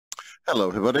Hello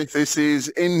everybody, this is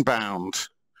Inbound,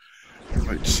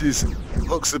 which is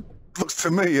looks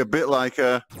to me a bit like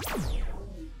a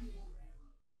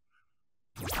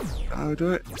how do I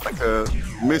do it? Like a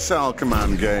missile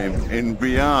command game in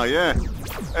VR, yeah.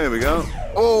 There we go.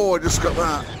 Oh, I just got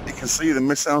that. You can see the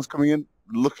missiles coming in.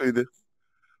 Luckily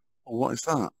oh, what is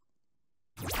that?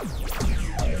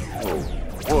 Whoa.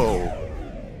 Whoa.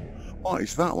 What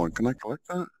is that one? Can I collect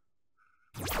that?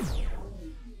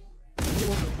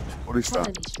 What is that?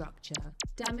 Colony structure.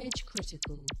 Damage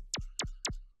critical.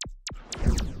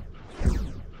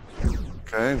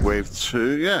 Okay, wave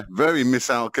 2. Yeah, very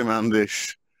missile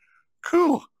commandish.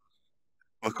 Cool.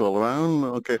 Look all around.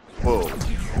 Okay. Whoa.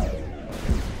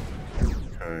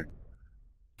 Okay.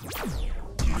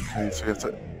 Okay, so you have to...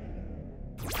 Okay.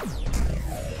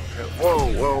 Whoa,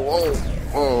 whoa, whoa,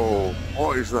 whoa.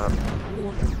 What is that?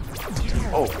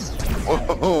 Oh.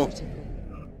 Whoa.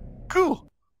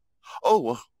 Cool.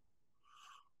 Oh,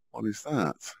 what is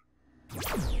that?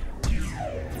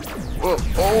 Whoa,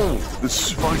 oh,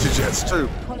 there's fighter jets too.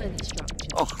 Colony structure.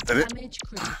 Oh, did it? Damage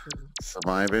critical.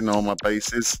 Surviving all my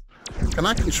bases. Can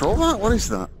I control that? What is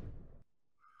that?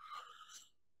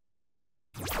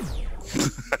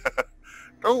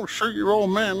 Don't shoot your old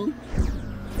men.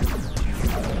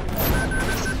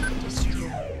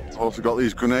 I've also got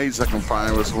these grenades I can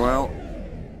fire as well.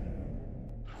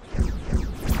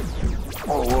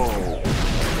 Oh, whoa.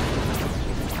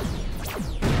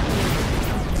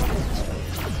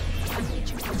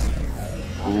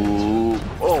 Ooh,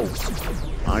 oh,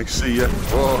 I see ya.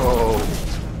 Whoa.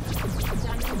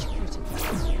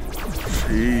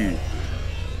 Gee.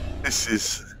 This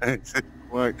is...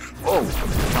 Wait. Oh,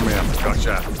 come here.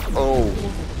 Gotcha. Oh.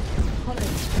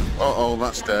 Uh-oh,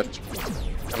 that's dead.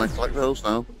 Can I collect those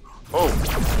now? Oh,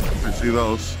 I see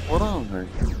those. What are they?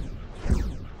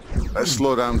 Let's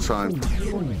slow down time.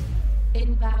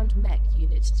 Inbound mech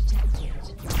units detected.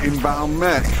 Inbound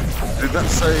mech? Did that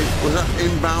say, was that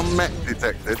inbound mech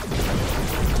detected?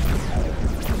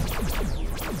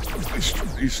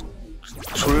 These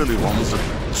twirly ones are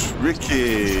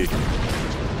tricky.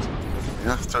 You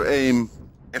have to aim,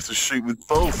 you have to shoot with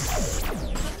both.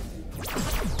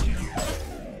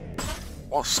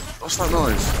 What's that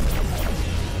noise?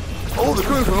 Oh, they're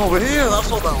coming from over here, that's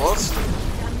what that was.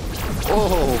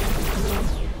 Oh.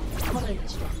 Colony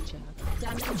structure.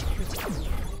 Damage critical.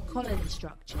 Colony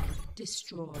structure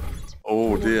destroyed.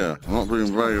 Oh dear, I'm not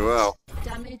doing very well.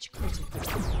 Damage critical.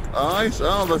 Oh,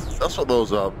 that's what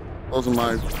those are. Those are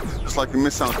my, it's like a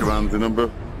missile command, the number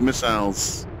of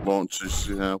missiles launches,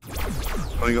 you know.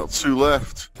 Only got 2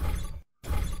 left.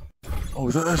 Oh,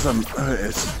 there's them, there it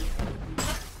is.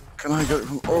 Can I get it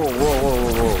from, oh, whoa, whoa,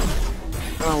 whoa, whoa.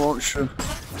 Can I launch a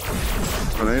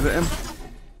grenade at him?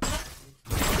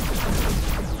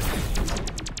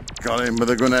 Got him with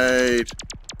a grenade.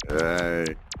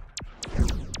 Hey.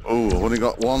 Oh, I've only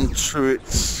got 1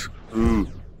 turret. Ooh.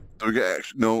 Do we get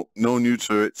extra? No new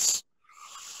turrets.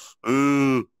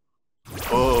 Ooh.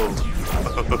 Oh.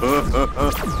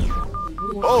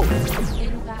 Oh.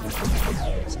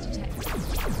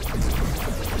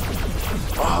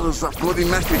 Oh, there's that bloody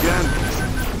mech again.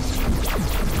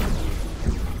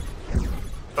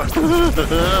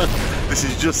 This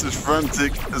is just as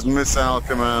frantic as Missile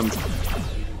Command.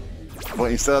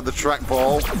 But instead of the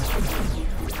trackball,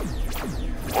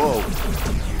 whoa,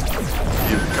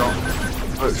 you've got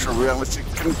virtual reality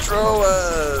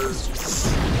controllers.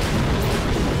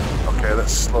 Okay,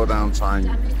 let's slow down time.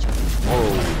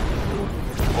 Whoa.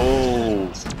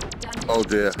 Oh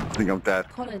dear, I think I'm dead.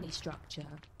 Colony structure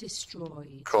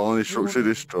destroyed. Colony structure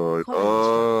destroyed.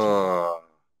 Oh,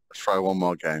 let's try one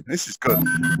more game. This is good.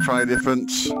 Try a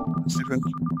different. It's different.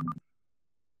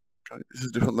 This is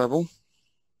a different level.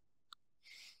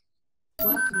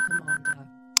 Welcome, Commander.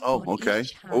 Oh, okay.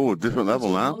 Oh, different level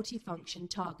now. Multifunction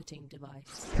targeting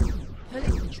device.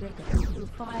 Pulling the trigger will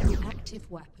fire the active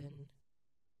weapon.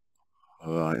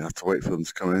 Alright, I have to wait for them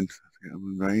to come in to get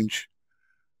them in range.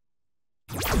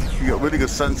 You got a really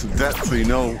good sense of depth, so you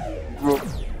know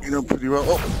pretty well.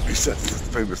 Oh, he said the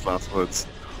famous last words.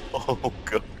 Oh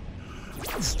god,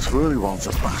 these twirly ones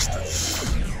are bastards.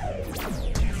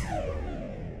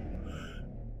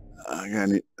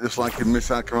 Again, just like in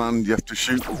Missile Command, you have to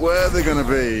shoot where they're going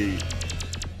to be.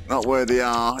 Not where they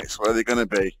are, it's where they're going to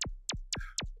be.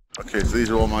 Okay, so these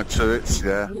are all my turrets,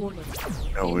 yeah.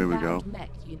 Oh, here we go.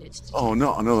 Oh,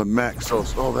 not another mech, so,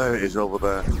 oh, there it is over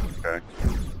there. Okay.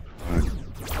 Right.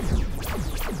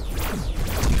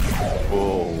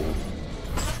 Whoa.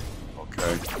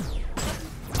 Okay.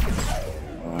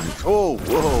 Right. Oh,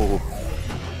 whoa.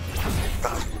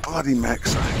 That's bloody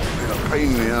mechs, a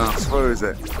pain in the ass. Where is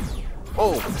it?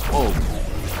 Oh, oh.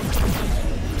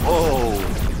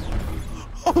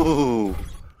 Oh,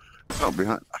 it's not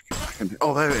behind. I can.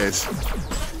 Oh, there it is.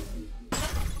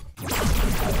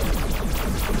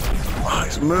 Oh,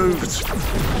 it's moved.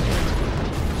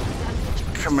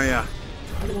 Come here.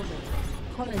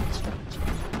 Colony structure.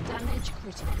 Damage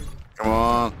critical. Come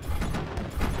on.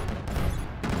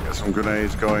 Get some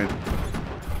grenades going.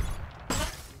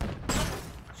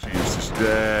 Jesus,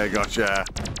 there, gotcha.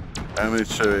 How many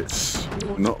turrets?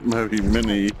 Not very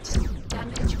many.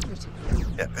 Damage critical.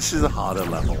 Yeah, this is a harder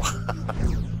level.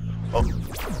 Oh,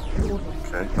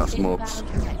 okay, that's mobs.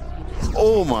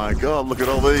 Oh my god, look at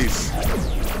all these.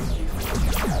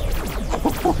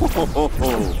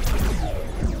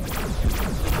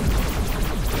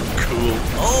 Cool.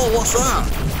 Oh, what's that?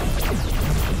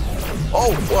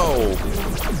 Oh, whoa.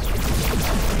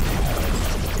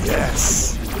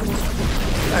 Yes.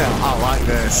 Yeah, I like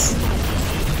this.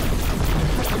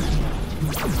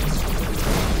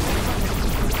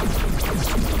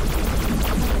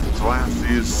 So I have to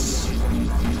use...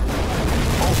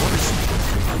 Oh, what is...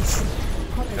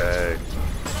 Okay.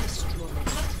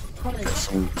 Get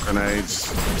some grenades.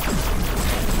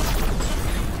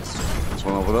 There's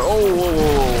one over there. Oh, whoa,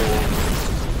 whoa.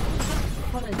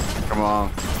 Come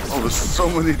on. Oh, there's so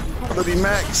many bloody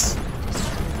mechs.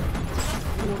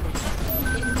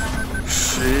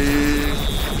 Shit.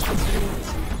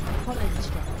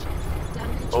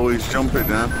 Oh, he's jumping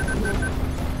now.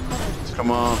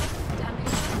 Come on.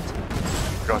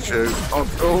 Got you. Oh,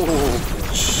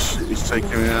 oh. Shit, he's taking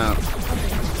me out.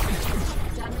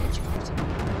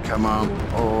 Come on.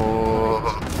 Oh.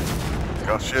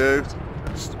 Got you.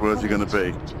 Where's he going to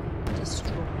be?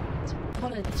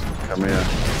 Come here.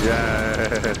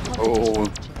 Yeah. Oh.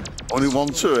 Only one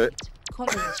to it.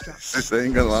 This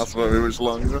ain't going to last very much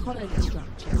longer.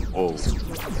 Oh.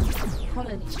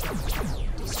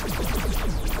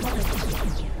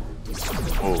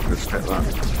 Oh, let's get that.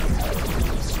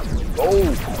 Oh!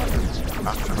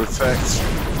 Have to protect.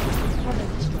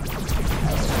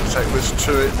 Protect this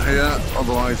turret here,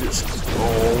 otherwise it's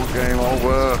all game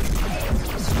over.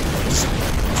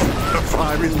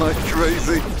 Firing like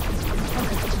crazy.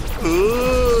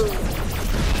 Ooh.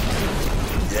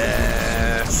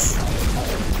 Yes!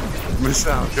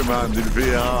 Missile command in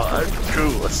VR.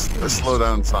 Cool, let's slow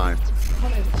down time.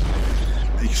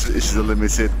 This is a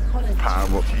limited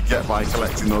power-up you get by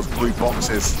collecting those blue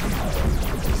boxes.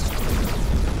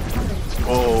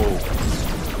 Oh.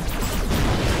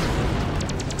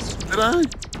 Did I?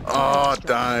 Oh, I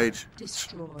died.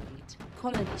 Destroyed.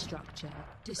 Colony structure.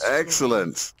 Destroyed.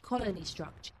 Excellent. Colony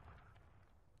structure.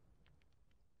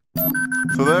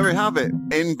 So there we have it.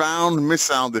 Inbound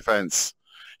missile defense.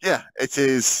 Yeah, it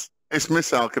is. It's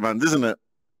missile command, isn't it?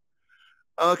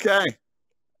 Okay.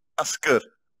 That's good.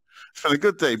 It's been a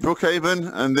good day.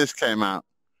 Brookhaven, and this came out.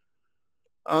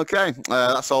 Okay,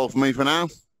 that's all for me for now.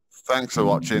 Thanks for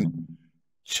watching.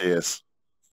 Cheers.